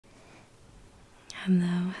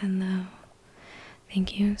Hello, hello.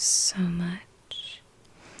 Thank you so much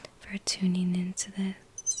for tuning into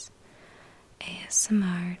this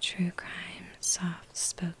ASMR true crime soft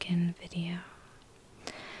spoken video.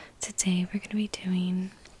 Today we're going to be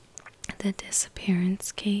doing the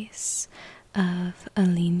disappearance case of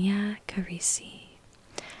Ylenia Carrisi.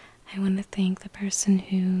 I want to thank the person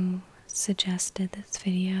who suggested this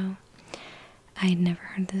video. I had never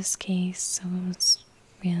heard this case, so it was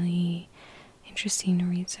really interesting to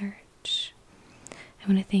research. I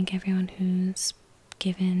want to thank everyone who's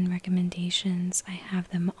given recommendations. I have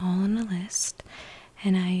them all on a list,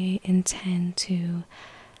 and I intend to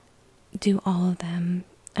do all of them.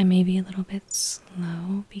 I may be a little bit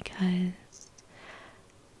slow because,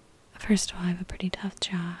 first of all, I have a pretty tough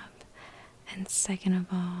job, and second of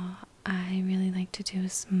all, I really like to do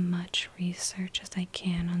as much research as I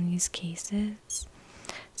can on these cases.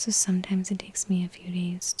 So sometimes it takes me a few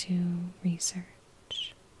days to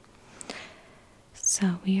research.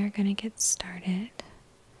 So we are going to get started.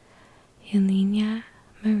 Ylenia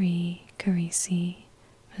Marie Carrisi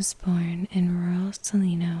was born in rural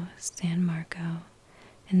Salino, San Marco,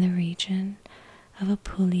 in the region of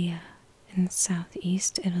Apulia in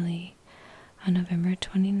southeast Italy on November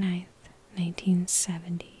 29th,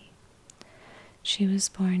 1970. She was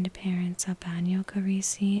born to parents Albano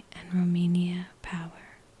Carrisi and Romania Power.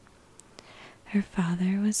 Her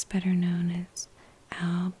father was better known as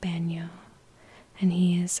Albano, and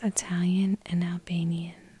he is Italian and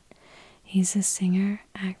Albanian. He's a singer,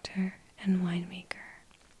 actor, and winemaker.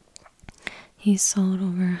 He sold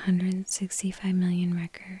over 165 million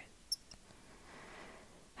records.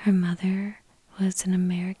 Her mother was an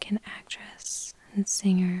American actress and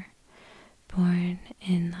singer born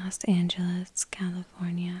in Los Angeles,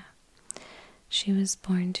 California. She was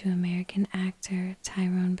born to American actor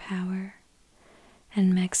Tyrone Power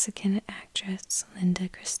and Mexican actress Linda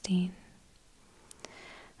Christine.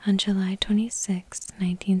 On July 26,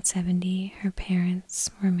 1970, her parents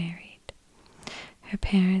were married. Her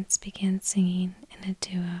parents began singing in a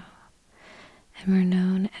duo and were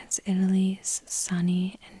known as Italy's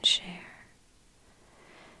Sonny and Cher.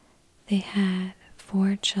 They had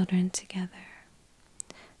 4 children together: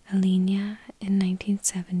 Ylenia in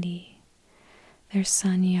 1970, their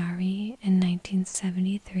son Yari in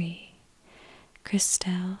 1973,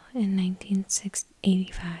 Christelle in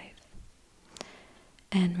 1985,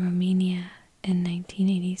 and Romania in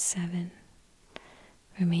 1987.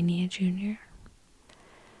 Romania Jr.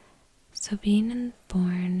 So being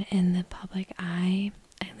born in the public eye,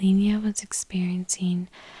 Ylenia was experiencing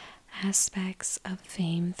aspects of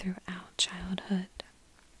fame throughout childhood.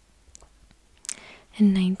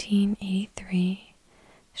 In 1983,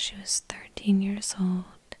 she was 13 years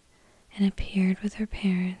old and appeared with her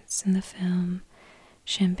parents in the film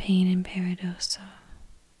Champagne in Paradiso.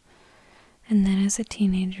 And then as a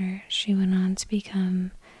teenager, she went on to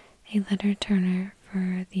become a letter turner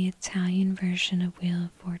for the Italian version of Wheel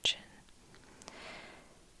of Fortune.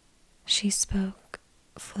 She spoke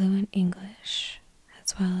fluent English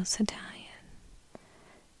as well as Italian.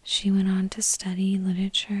 She went on to study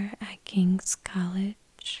literature at King's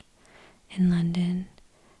College in London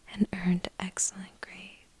and earned excellent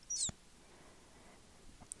grades.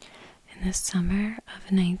 In the summer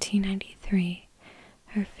of 1993,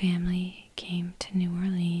 her family came to New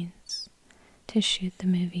Orleans to shoot the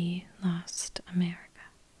movie Lost America.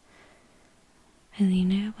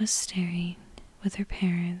 Ylenia was staying with her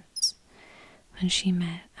parents when she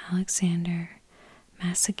met Alexander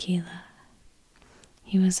Masakila.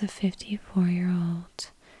 He was a 54-year-old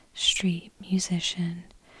street musician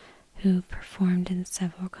who performed in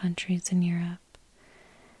several countries in Europe.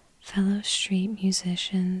 Fellow street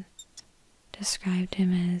musicians described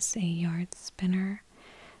him as a yard spinner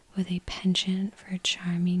with a penchant for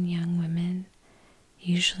charming young women,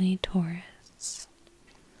 usually tourists.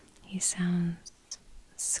 He sounds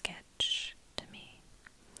sketch to me.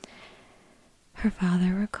 Her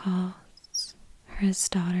father recalls his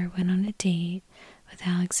daughter went on a date with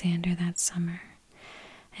Alexander that summer,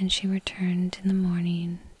 and she returned in the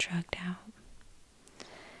morning drugged out.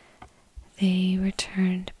 They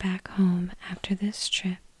returned back home after this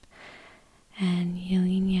trip, and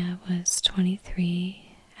Ylenia was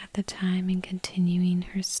 23 at the time and continuing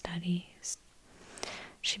her studies.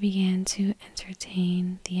 She began to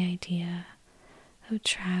entertain the idea of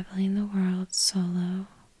traveling the world solo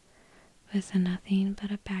with nothing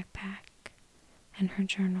but a backpack and her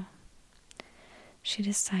journal. She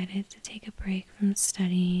decided to take a break from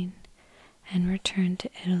studying and return to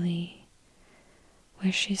Italy,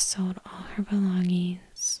 where she sold all her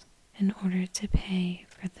belongings in order to pay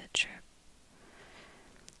for the trip.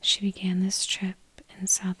 She began this trip in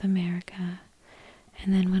South America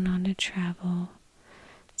and then went on to travel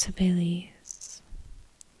to Belize.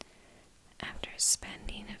 After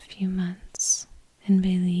spending a few months in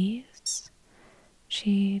Belize,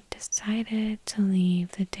 she decided to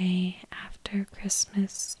leave the day after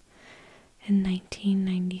Christmas in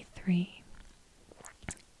 1993,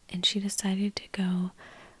 and she decided to go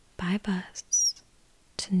by bus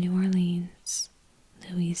to New Orleans,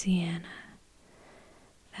 Louisiana.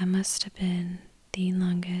 That must have been the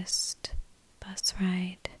longest bus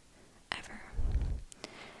ride ever.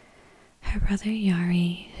 Her brother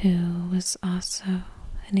Yari, who was also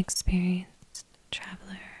an experienced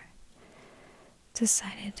traveler,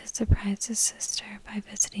 decided to surprise his sister by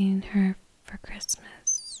visiting her for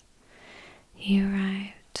Christmas. He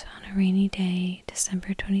arrived on a rainy day, December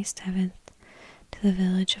 27th, to the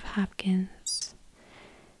village of Hopkins.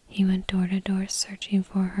 He went door to door searching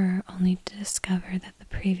for her, only to discover that the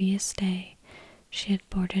previous day she had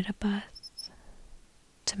boarded a bus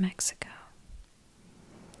to Mexico.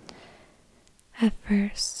 At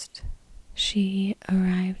first, she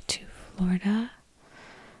arrived to Florida,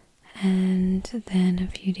 and then a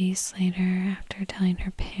few days later, after telling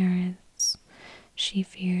her parents she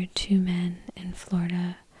feared two men in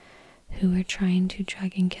Florida who were trying to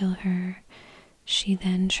drug and kill her, she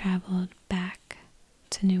then traveled back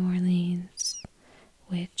to New Orleans,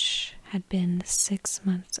 which had been 6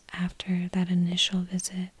 months after that initial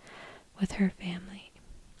visit with her family.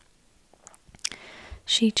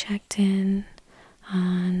 She checked in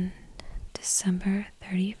on December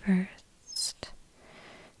 31st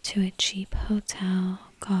to a cheap hotel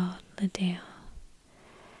called Le Dale.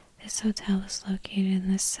 This hotel was located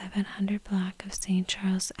in the 700 block of St.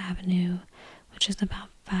 Charles Avenue, which is about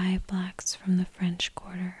 5 blocks from the French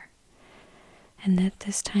Quarter. And at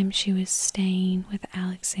this time she was staying with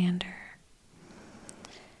Alexander.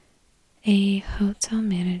 A hotel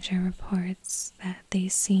manager reports that they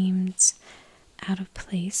seemed out of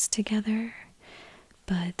place together,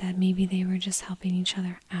 but that maybe they were just helping each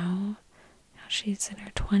other out. Now she's in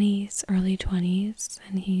her 20s, early 20s,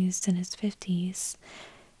 and he's in his 50s.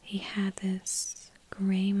 He had this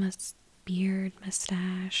gray beard,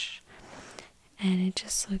 mustache, and it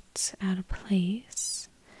just looked out of place.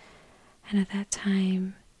 And at that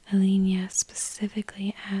time, Ylenia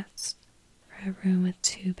specifically asked for a room with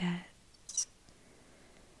 2 beds.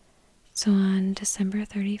 So on December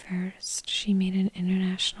 31st, she made an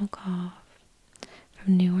international call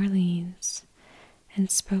from New Orleans and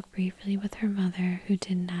spoke briefly with her mother, who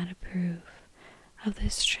did not approve of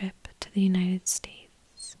this trip to the United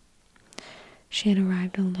States. She had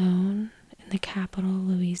arrived alone in the capital,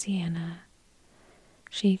 Louisiana.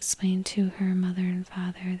 She explained to her mother and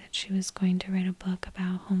father that she was going to write a book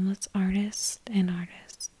about homeless artists and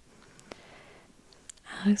artists.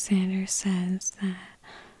 Alexander says that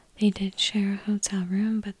they did share a hotel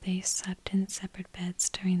room, but they slept in separate beds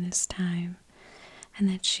during this time, and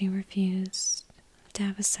that she refused to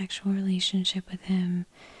have a sexual relationship with him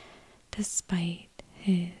despite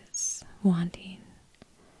his wanting.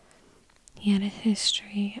 He had a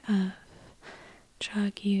history of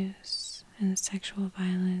drug use and sexual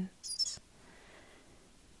violence.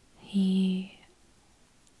 He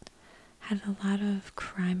had a lot of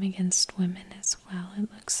crime against women as well,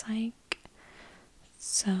 it looks like.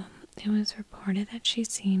 So it was reported that she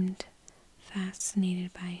seemed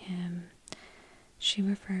fascinated by him. She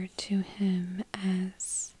referred to him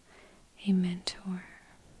as a mentor.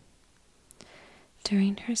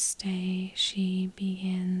 During her stay, she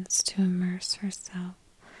begins to immerse herself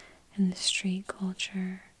in the street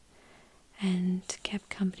culture and kept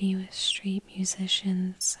company with street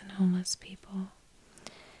musicians and homeless people.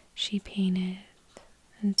 She painted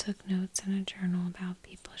and took notes in a journal about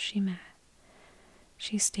people she met.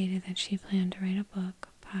 She stated that she planned to write a book,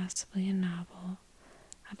 possibly a novel,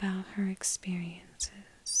 about her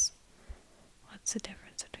experiences. What's the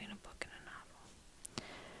difference between a book and a novel?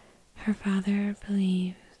 Her father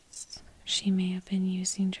believes she may have been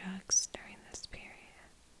using drugs during this period.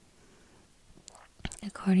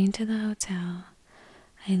 According to the hotel,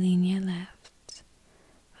 Ylenia left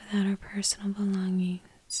without her personal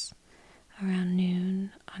belongings around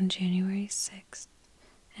noon on January 6th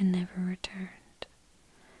and never returned.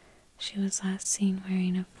 She was last seen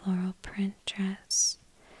wearing a floral print dress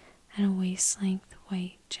and a waist-length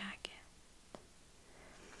white jacket.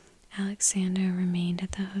 Alexander remained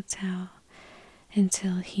at the hotel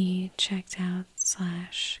until he checked out /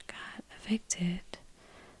 got evicted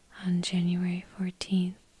on January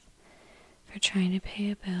 14th for trying to pay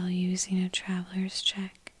a bill using a traveler's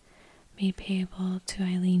check made payable to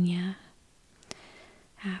Ylenia.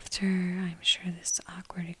 After, I'm sure, this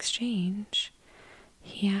awkward exchange,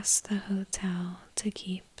 He asked the hotel to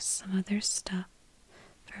keep some of their stuff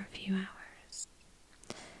for a few hours.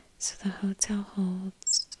 So the hotel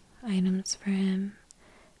holds items for him,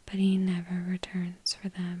 but he never returns for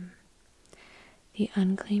them. The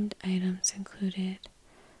unclaimed items included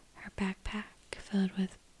her backpack filled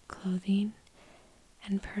with clothing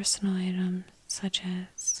and personal items such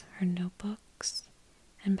as her notebooks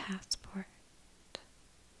and passport.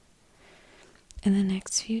 In the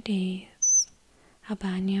next few days,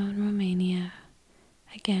 Albania in Romania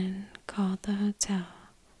again called the hotel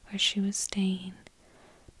where she was staying,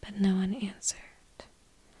 but no one answered.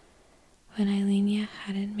 When Ylenia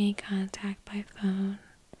hadn't made contact by phone,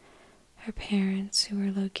 her parents, who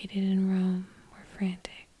were located in Rome, were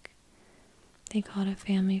frantic. They called a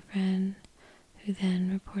family friend, who then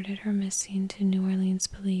reported her missing to New Orleans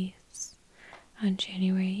police on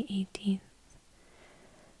January 18th.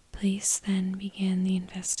 Police then began the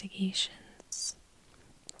investigations.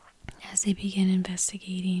 As they began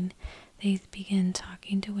investigating, they began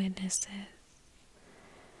talking to witnesses.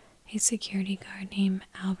 A security guard named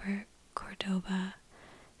Albert Cordoba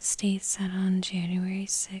states that on January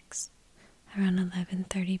 6th, around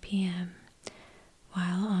 11:30 p.m.,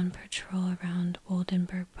 while on patrol around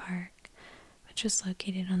Oldenburg Park, which was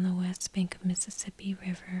located on the west bank of Mississippi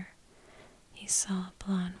River, he saw a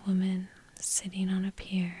blonde woman sitting on a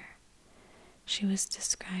pier. She was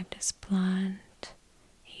described as blonde,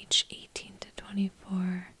 aged 18 to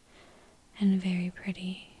 24, and very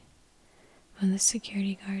pretty. When the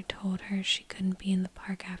security guard told her she couldn't be in the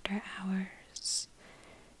park after hours,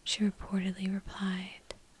 she reportedly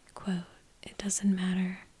replied, quote, "It doesn't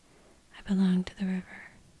matter. I belong to the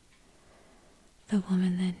river." The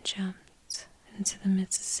woman then jumped into the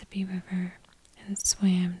Mississippi River and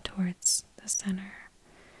swam towards the center.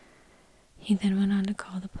 He then went on to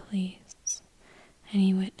call the police, and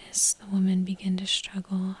he witnessed the woman begin to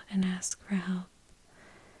struggle and ask for help.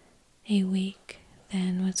 A wake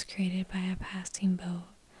then was created by a passing boat,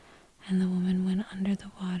 and the woman went under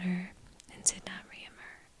the water and did not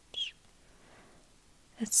reemerge.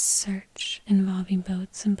 A search involving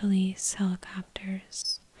boats and police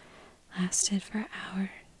helicopters lasted for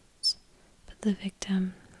hours, but the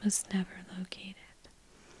victim was never located.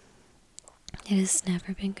 It has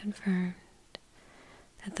never been confirmed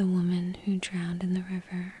that the woman who drowned in the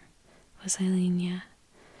river was Ylenia,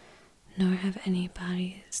 nor have any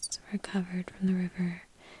bodies recovered from the river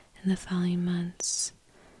in the following months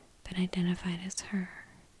been identified as her.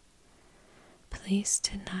 Police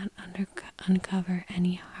did not uncover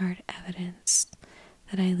any hard evidence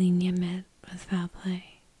that Ylenia met with foul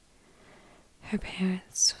play. Her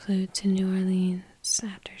parents flew to New Orleans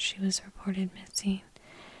after she was reported missing,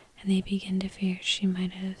 and they began to fear she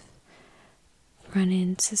might have run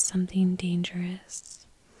into something dangerous.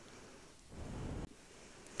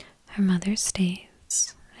 Her mother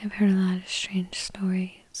states, "I've heard a lot of strange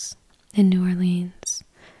stories in New Orleans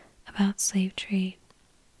about slave trade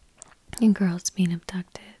and girls being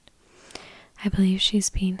abducted. I believe she's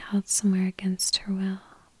being held somewhere against her will."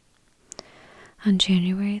 On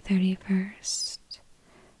January 31st,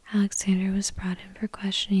 Alexander was brought in for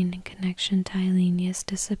questioning in connection to Ylenia's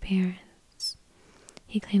disappearance.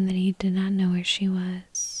 He claimed that he did not know where she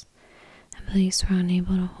was, and police were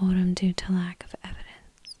unable to hold him due to lack of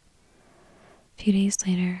evidence. A few days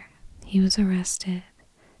later, he was arrested,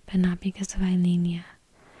 but not because of Ylenia.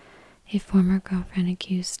 A former girlfriend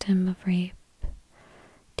accused him of rape.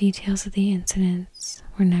 Details of the incidents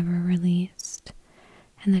were never released,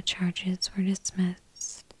 and the charges were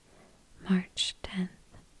dismissed March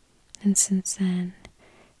 10th, and since then,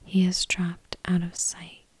 he has dropped out of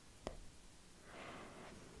sight.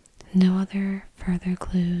 No other further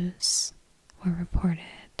clues were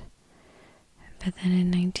reported, but then in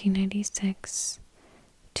 1996,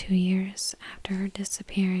 2 years after her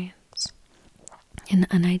disappearance, an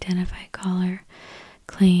unidentified caller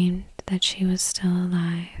claimed that she was still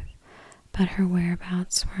alive, but her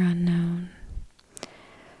whereabouts were unknown.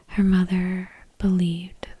 Her mother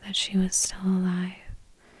believed that she was still alive,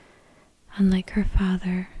 unlike her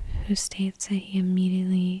father, who states that he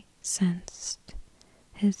immediately sensed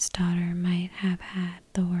his daughter might have had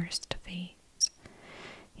the worst fate.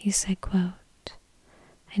 He said, quote,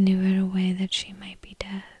 "I knew right away that she might be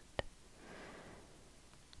dead."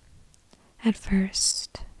 At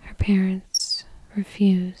first, her parents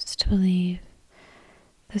refused to believe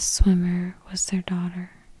the swimmer was their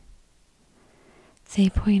daughter. They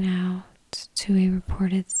point out to a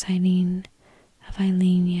reported sighting of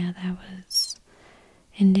Ylenia that was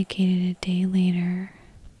indicated a day later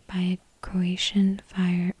by a Croatian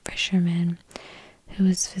fisherman who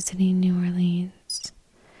was visiting New Orleans.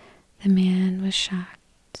 The man was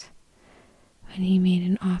shocked when he made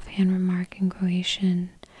an offhand remark in Croatian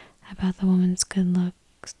about the woman's good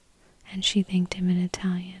looks, and she thanked him in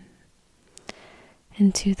Italian.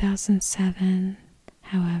 In 2007,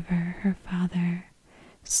 however, her father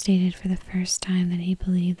stated for the first time that he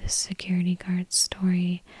believed the security guard's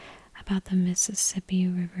story about the Mississippi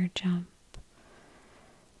River jump.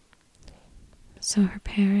 So her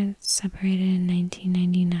parents separated in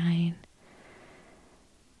 1999.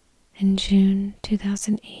 In June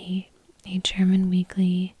 2008, a German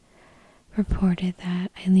weekly reported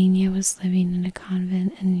that Ylenia was living in a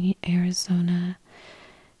convent in Arizona,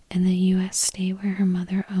 in the U.S. state where her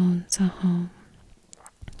mother owns a home.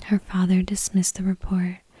 Her father dismissed the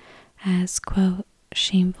report as, quote,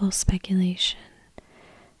 shameful speculation,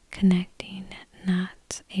 connecting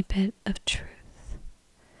not a bit of truth.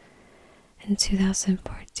 In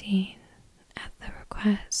 2014, at the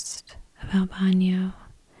request of Albano,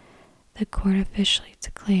 the court officially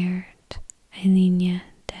declared Ylenia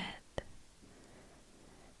dead.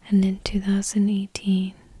 And in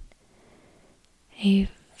 2018, a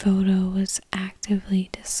photo was actively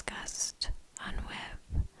discussed on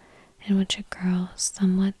web in which a girl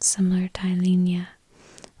somewhat similar to Ylenia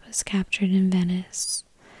was captured in Venice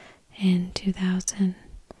in 2000,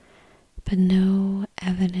 but no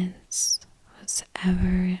evidence was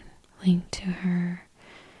ever linked to her.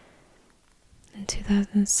 In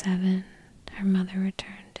 2007, her mother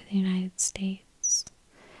returned to the United States,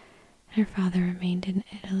 and her father remained in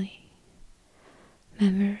Italy.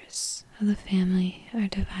 Members of the family are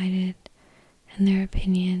divided in their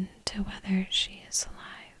opinion to whether she is alive,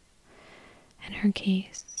 and her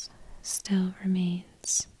case still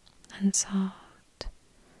remains unsolved.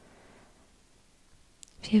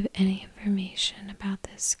 If you have any information about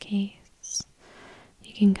this case,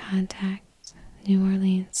 you can contact New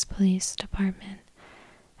Orleans Police Department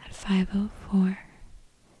at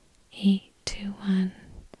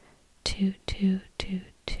 504-821-2222.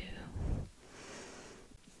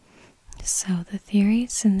 So the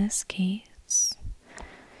theories in this case,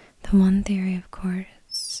 the one theory, of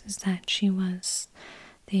course, is that she was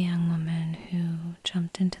the young woman who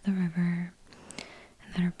jumped into the river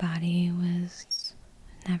and that her body was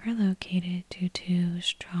never located due to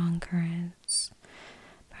strong currents.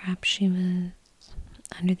 Perhaps she was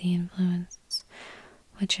under the influence,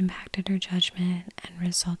 which impacted her judgment and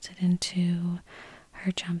resulted into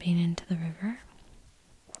her jumping into the river.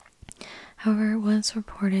 However, it was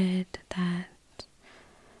reported that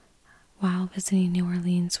while visiting New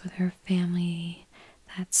Orleans with her family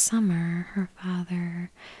that summer, her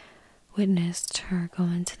father witnessed her go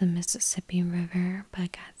into the Mississippi River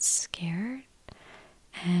but got scared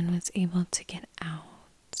and was able to get out.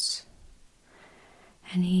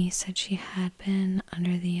 And he said she had been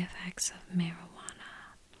under the effects of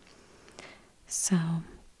marijuana. So,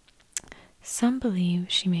 some believe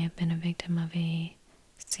she may have been a victim of a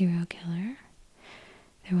serial killer.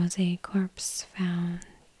 There was a corpse found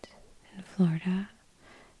in Florida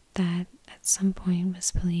that at some point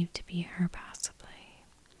was believed to be her, possibly.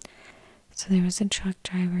 So there was a truck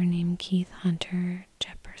driver named Keith Hunter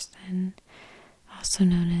Jefferson, also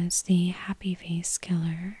known as the Happy Face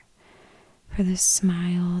Killer, for the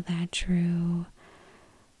smile that drew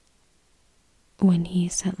when he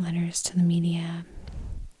sent letters to the media.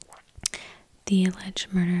 The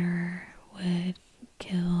alleged murderer would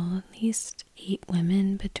kill at least 8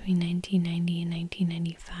 women between 1990 and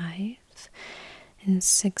 1995 in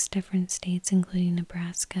 6 different states, including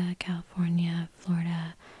Nebraska, California,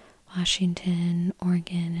 Florida, Washington,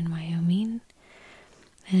 Oregon, and Wyoming.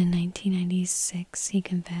 And in 1996, he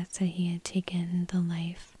confessed that he had taken the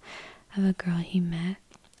life of a girl he met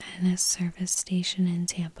at a service station in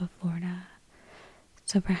Tampa, Florida.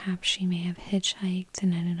 So perhaps she may have hitchhiked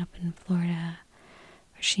and ended up in Florida,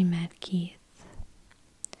 where she met Keith.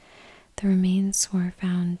 The remains were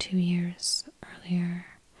found 2 years earlier,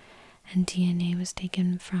 and DNA was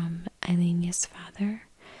taken from Ylenia's father,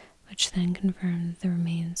 which then confirmed the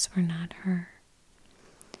remains were not her.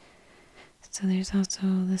 So there's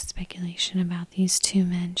also the speculation about these 2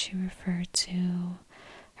 men she referred to,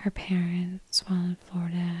 her parents, while in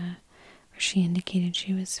Florida, where she indicated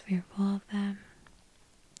she was fearful of them.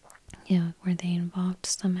 Were they involved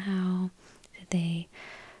somehow? Did they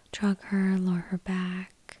drug her, lure her back?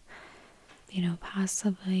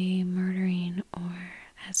 Possibly murdering, or,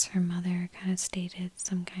 as her mother kind of stated,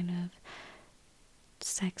 some kind of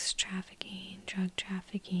sex trafficking, drug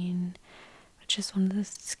trafficking, which is one of the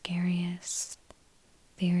scariest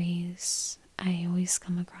theories I always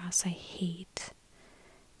come across. I hate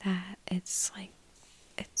that it's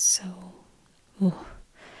so... Ooh.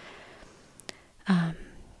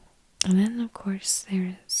 So then, of course,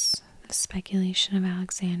 there's the speculation of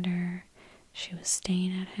Alexander. She was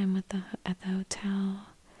staying at him at the hotel.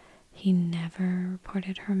 He never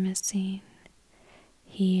reported her missing.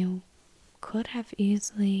 He could have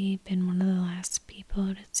easily been one of the last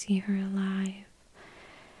people to see her alive.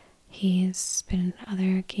 He's been in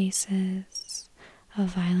other cases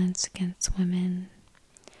of violence against women.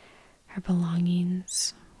 Her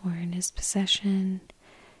belongings were in his possession.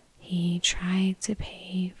 He tried to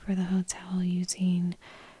pay for the hotel using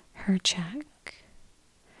her check.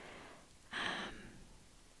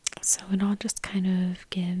 So it all just kind of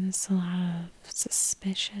gives a lot of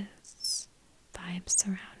suspicious vibes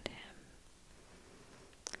around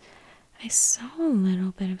him. I saw a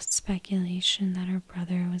little bit of speculation that her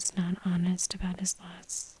brother was not honest about his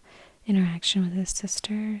last interaction with his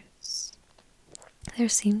sisters. There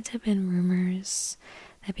seemed to have been rumors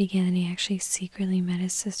that began that he actually secretly met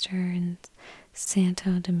his sister in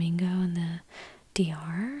Santo Domingo in the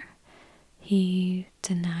DR. He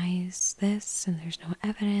denies this, and there's no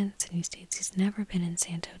evidence, and he states he's never been in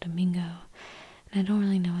Santo Domingo. And I don't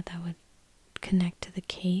really know what that would connect to the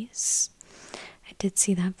case. I did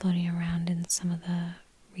see that floating around in some of the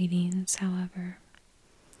readings, however.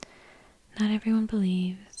 Not everyone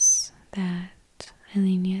believes that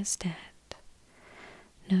Ylenia is dead.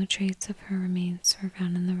 No trace of her remains were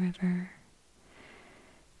found in the river.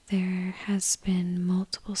 There has been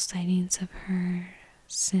multiple sightings of her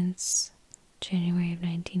since January of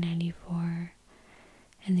 1994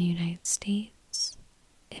 in the United States,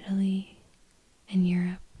 Italy, and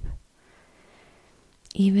Europe.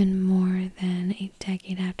 Even more than a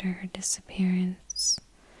decade after her disappearance,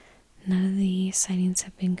 none of the sightings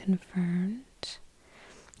have been confirmed,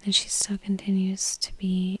 and she still continues to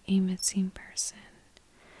be a missing person.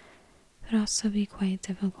 It would also be quite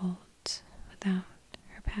difficult without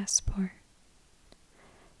her passport.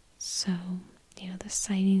 So, the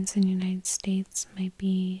sightings in the United States might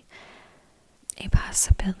be a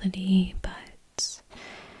possibility, but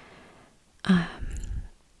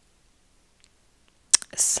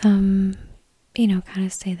some, kind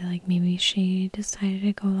of say that like maybe she decided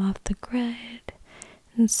to go off the grid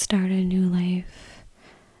and start a new life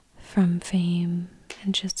from fame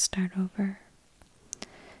and just start over.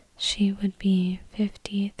 She would be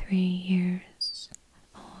 53 years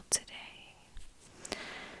old today.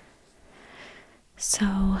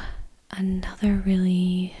 So, another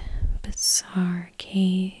really bizarre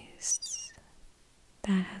case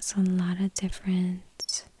that has a lot of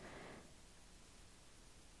different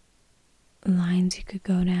lines you could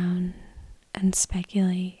go down and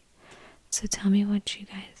speculate. So tell me what you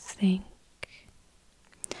guys think.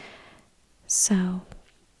 So,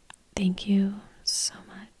 thank you so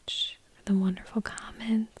much for the wonderful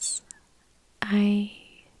comments. I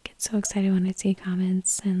get so excited when I see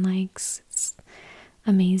comments and likes. It's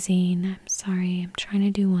amazing. I'm sorry. I'm trying to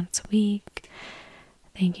do once a week.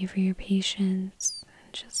 Thank you for your patience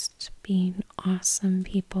and just being awesome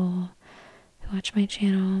people who watch my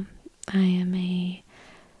channel. I am a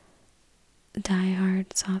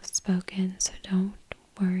diehard soft-spoken, so don't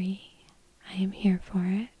worry. I am here for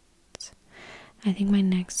it. I think my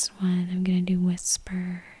next one, I'm going to do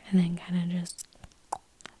whisper and then kind of just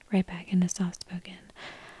right back into soft-spoken.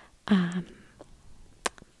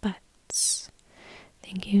 But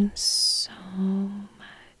thank you so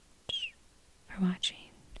much for watching.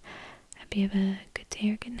 Hope you have a good day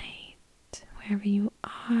or good night, wherever you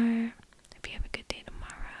are. Hope you have a good day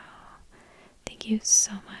tomorrow. Thank you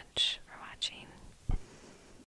so much.